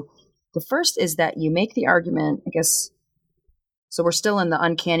this. So the first is that you make the argument, I guess, so we're still in the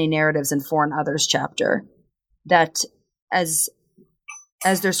uncanny narratives and foreign others chapter, that as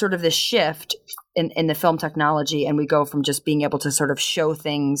there's sort of this shift in the film technology, and we go from just being able to sort of show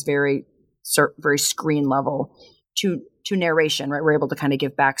things very screen level to narration, right? We're able to kind of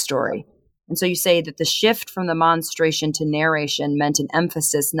give backstory. And so you say that the shift from the monstration to narration meant an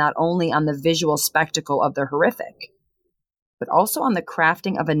emphasis not only on the visual spectacle of the horrific, but also on the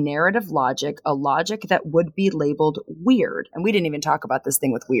crafting of a narrative logic, a logic that would be labeled weird. And we didn't even talk about this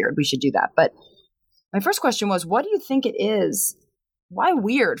thing with weird. We should do that. But my first question was, what do you think it is? Why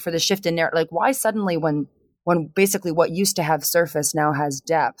weird for the shift in narrative? Why suddenly when basically what used to have surface now has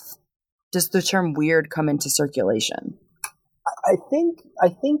depth, does the term weird come into circulation? I think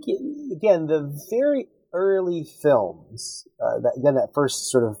again, the very early films, that first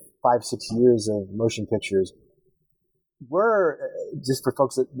sort of 5-6 years of motion pictures were, just for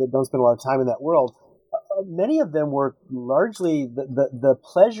folks that don't spend a lot of time in that world, many of them were largely, the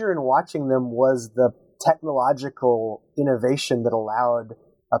pleasure in watching them was the technological innovation that allowed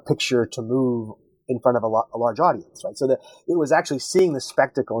a picture to move in front of a large audience, right? So that it was actually seeing the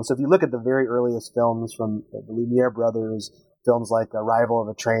spectacle. And so if you look at the very earliest films from the Lumiere brothers, films like Arrival of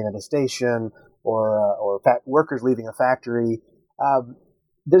a Train at a Station or Workers Leaving a Factory,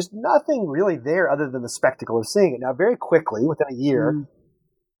 there's nothing really there other than the spectacle of seeing it. Now, very quickly, within a year,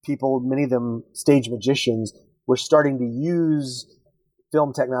 people, many of them stage magicians, were starting to use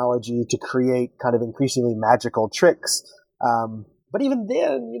film technology to create kind of increasingly magical tricks. But even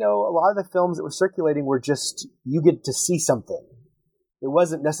then, a lot of the films that were circulating were just, you get to see something. It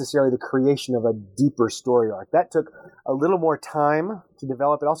wasn't necessarily the creation of a deeper story arc. That took a little more time to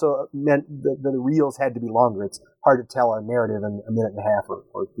develop. It also meant that the reels had to be longer. It's hard to tell a narrative in a minute and a half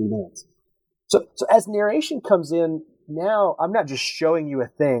or 3 minutes. So as narration comes in, now I'm not just showing you a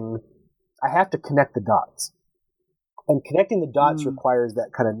thing. I have to connect the dots. And connecting the dots requires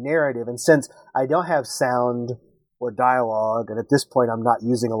that kind of narrative. And since I don't have sound or dialogue, and at this point I'm not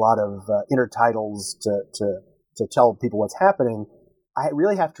using a lot of intertitles to tell people what's happening, I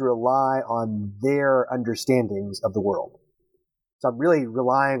really have to rely on their understandings of the world. So I'm really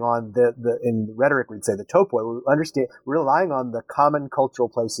relying on in rhetoric we'd say the topoi. We're relying on the common cultural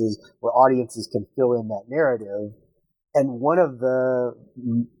places where audiences can fill in that narrative. And one of the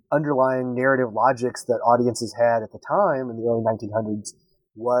underlying narrative logics that audiences had at the time in the early 1900s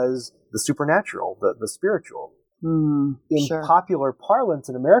was the supernatural, the spiritual. In popular parlance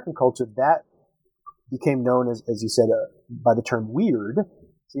in American culture, that became known as you said, by the term weird.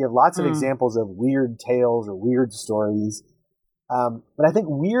 So you have lots of examples of weird tales or weird stories. But I think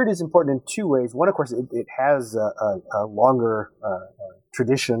weird is important in two ways. One, of course, it has a longer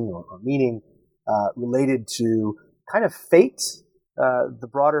tradition or meaning related to kind of fate, the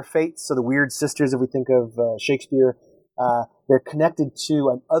broader fate. So the Weird Sisters, if we think of Shakespeare, they're connected to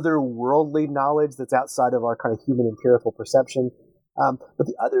an otherworldly knowledge that's outside of our kind of human empirical perception. But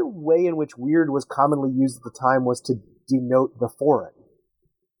the other way in which weird was commonly used at the time was to denote the foreign,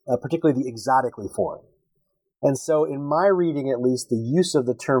 particularly the exotically foreign. And so in my reading, at least, the use of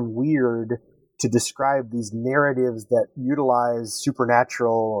the term weird to describe these narratives that utilize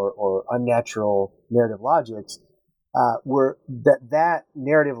supernatural or unnatural narrative logics were that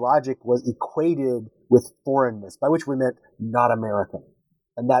narrative logic was equated with foreignness, by which we meant not American.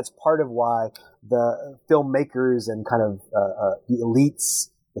 And that's part of why the filmmakers and kind of the elites,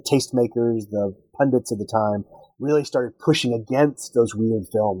 the tastemakers, the pundits of the time really started pushing against those weird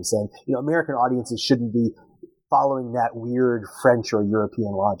films, saying, American audiences shouldn't be following that weird French or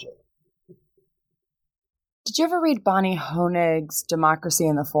European logic. Did you ever read Bonnie Honig's Democracy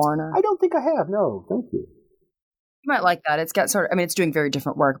and the Foreigner? I don't think I have. No, thank you. You might like that. It's got it's doing very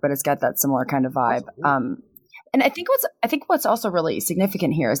different work, but it's got that similar kind of vibe. And I think what's also really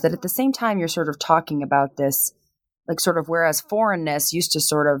significant here is that at the same time you're sort of talking about this, like sort of whereas foreignness used to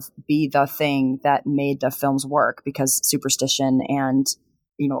sort of be the thing that made the films work because superstition and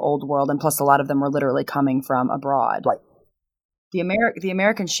old world, and plus a lot of them were literally coming from abroad. Right. The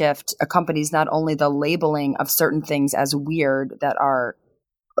American shift accompanies not only the labeling of certain things as weird that are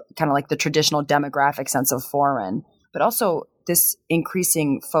kind of like the traditional demographic sense of foreign, but also this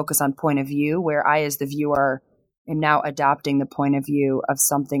increasing focus on point of view, where I, as the viewer, am now adopting the point of view of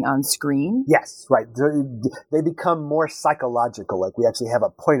something on screen. Yes, right. They become more psychological, like we actually have a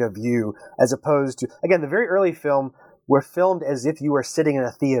point of view, as opposed to, again, the very early film were filmed as if you were sitting in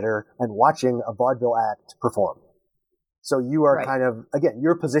a theater and watching a vaudeville act perform. So you are kind of, again,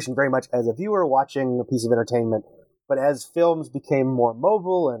 you're positioned very much as a viewer watching a piece of entertainment. But as films became more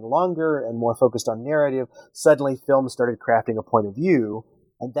mobile and longer and more focused on narrative, suddenly films started crafting a point of view.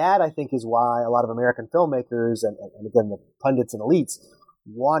 And that, I think, is why a lot of American filmmakers and again, the pundits and elites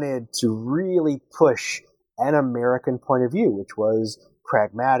wanted to really push an American point of view, which was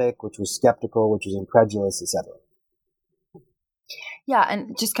pragmatic, which was skeptical, which was incredulous, etc. Yeah,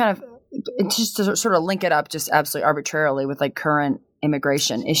 and just kind of just to sort of link it up just absolutely arbitrarily with like current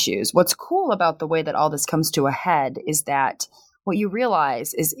immigration issues. What's cool about the way that all this comes to a head is that what you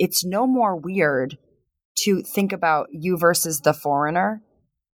realize is it's no more weird to think about you versus the foreigner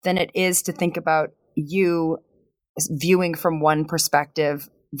than it is to think about you viewing from one perspective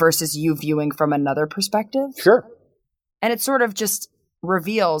versus you viewing from another perspective. Sure. And it sort of just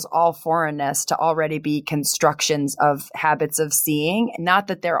reveals all foreignness to already be constructions of habits of seeing. Not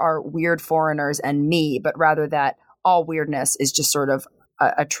that there are weird foreigners and me, but rather that all weirdness is just sort of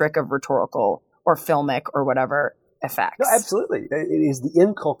a trick of rhetorical or filmic or whatever effects. No, absolutely. It is the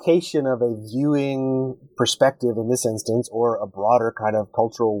inculcation of a viewing perspective in this instance, or a broader kind of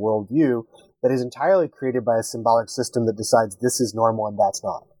cultural worldview that is entirely created by a symbolic system that decides this is normal and that's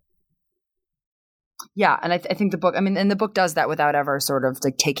not. Yeah, and I think the book, and the book does that without ever sort of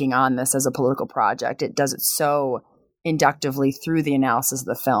like taking on this as a political project. It does it so inductively through the analysis of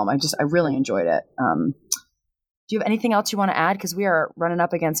the film. I really enjoyed it. Do you have anything else you want to add? Because we are running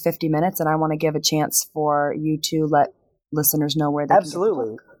up against 50 minutes, and I want to give a chance for you to let listeners know where they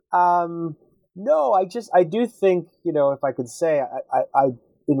Absolutely. No, I do think, if I could say, I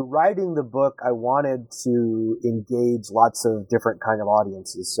in writing the book, I wanted to engage lots of different kind of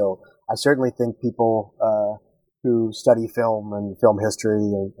audiences. So I certainly think people who study film and film history,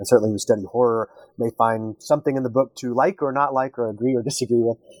 and certainly who study horror, may find something in the book to like or not like or agree or disagree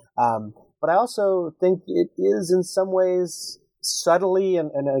with. But I also think it is in some ways subtly, and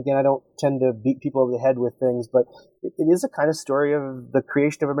again, I don't tend to beat people over the head with things, but it is a kind of story of the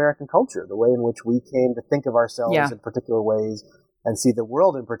creation of American culture, the way in which we came to think of ourselves in particular ways and see the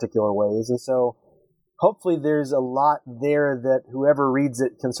world in particular ways. And so hopefully there's a lot there that whoever reads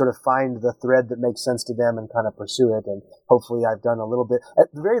it can sort of find the thread that makes sense to them and kind of pursue it. And hopefully I've done a little bit.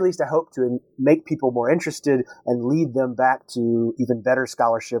 At the very least, I hope to make people more interested and lead them back to even better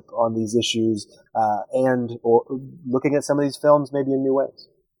scholarship on these issues, or looking at some of these films maybe in new ways.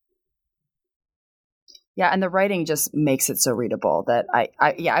 Yeah, and the writing just makes it so readable that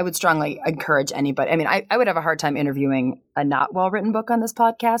I would strongly encourage anybody. I mean, I would have a hard time interviewing a not well-written book on this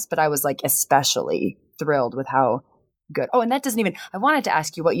podcast, but I was like especially thrilled with how good. Oh, and that doesn't even, I wanted to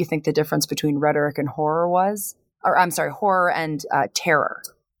ask you what you think the difference between rhetoric and horror was, or I'm sorry, horror and terror.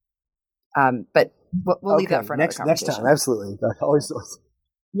 But we'll leave that for another conversation. Next time, absolutely. Always.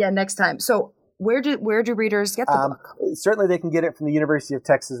 Yeah, next time. So where do readers get the book? Certainly they can get it from the University of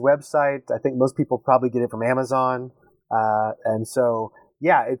Texas website. I think most people probably get it from Amazon. And so,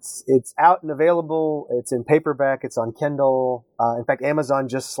 yeah, it's out and available. It's in paperback. It's on Kindle. In fact, Amazon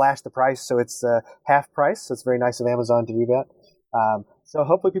just slashed the price, so it's half price. So it's very nice of Amazon to do that. So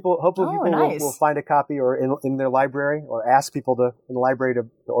hopefully people nice. will find a copy or in their library, or ask people in the library to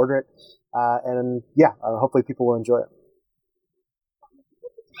order it. Hopefully people will enjoy it.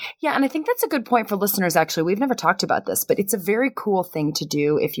 Yeah, and I think that's a good point for listeners, actually. We've never talked about this, but it's a very cool thing to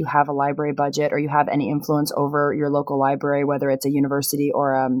do if you have a library budget or you have any influence over your local library, whether it's a university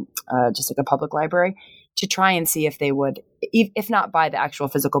or just like a public library, to try and see if they would, if not buy the actual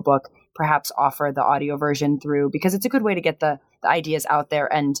physical book, perhaps offer the audio version through, because it's a good way to get the ideas out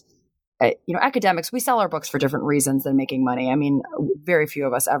there. And, academics, we sell our books for different reasons than making money. I mean, very few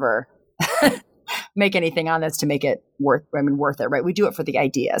of us ever make anything on this to make it worth it, right? We do it for the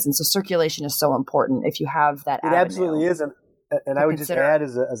ideas. And so circulation is so important if you have that avenue. It absolutely is. And I would just add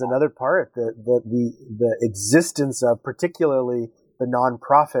as another part that the existence of particularly the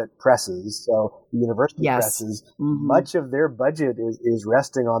nonprofit presses, so the university presses, much of their budget is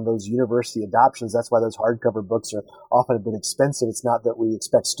resting on those university adoptions. That's why those hardcover books are often a bit expensive. It's not that we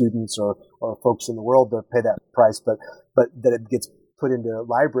expect students or folks in the world to pay that price, but that it gets put into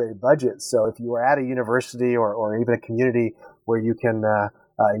library budgets. So if you are at a university or even a community where you can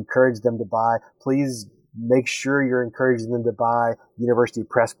encourage them to buy, please make sure you're encouraging them to buy university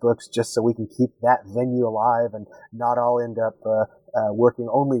press books, just so we can keep that venue alive and not all end up working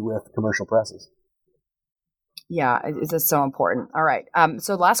only with commercial presses. Yeah, it's so important. All right.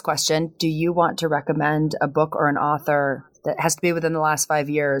 So last question. Do you want to recommend a book or an author that has to be within the last 5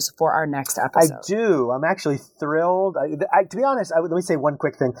 years for our next episode? I do. I'm actually thrilled. To be honest, let me say one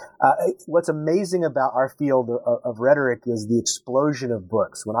quick thing. What's amazing about our field of rhetoric is the explosion of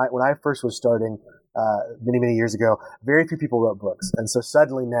books. When I first was starting many, many years ago, very few people wrote books. And so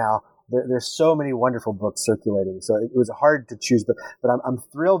suddenly now, there's so many wonderful books circulating. So it was hard to choose, but I'm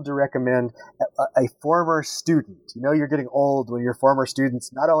thrilled to recommend a former student. You're getting old when your former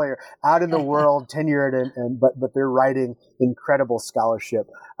students not only are out in the world, tenured, but they're writing incredible scholarship.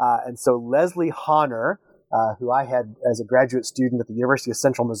 And so Leslie Honor, who I had as a graduate student at the University of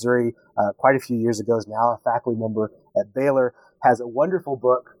Central Missouri quite a few years ago, is now a faculty member at Baylor, has a wonderful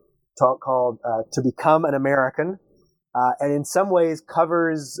book called To Become an American. And in some ways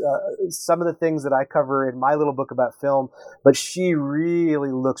covers some of the things that I cover in my little book about film, but she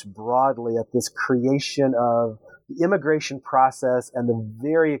really looks broadly at this creation of the immigration process and the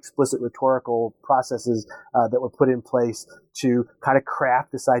very explicit rhetorical processes that were put in place to kind of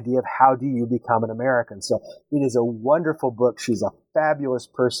craft this idea of how do you become an American. So it is a wonderful book. She's a fabulous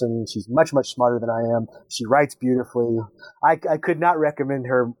person. She's much, much smarter than I am. She writes beautifully. I could not recommend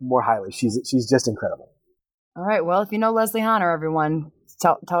her more highly. She's just incredible. All right. Well, if you know Leslie Honor, everyone,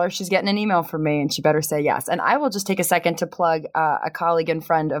 tell her she's getting an email from me and she better say yes. And I will just take a second to plug a colleague and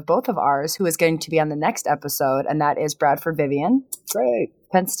friend of both of ours who is going to be on the next episode, and that is Bradford Vivian. Great.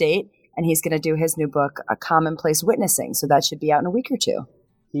 Penn State. And he's going to do his new book, A Commonplace Witnessing. So that should be out in a week or two.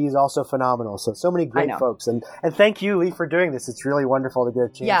 He's also phenomenal. So many great folks. And thank you, Lee, for doing this. It's really wonderful to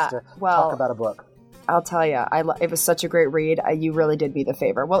get a chance to talk about a book. I'll tell you, it was such a great read. You really did me the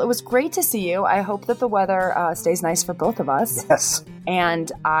favor. Well, it was great to see you. I hope that the weather stays nice for both of us. Yes.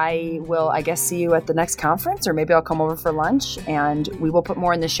 And I will, I guess, see you at the next conference, or maybe I'll come over for lunch, and we will put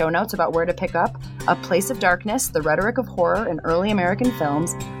more in the show notes about where to pick up A Place of Darkness, The Rhetoric of Horror in Early American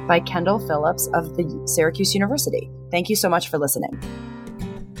Films by Kendall Phillips of the Syracuse University. Thank you so much for listening.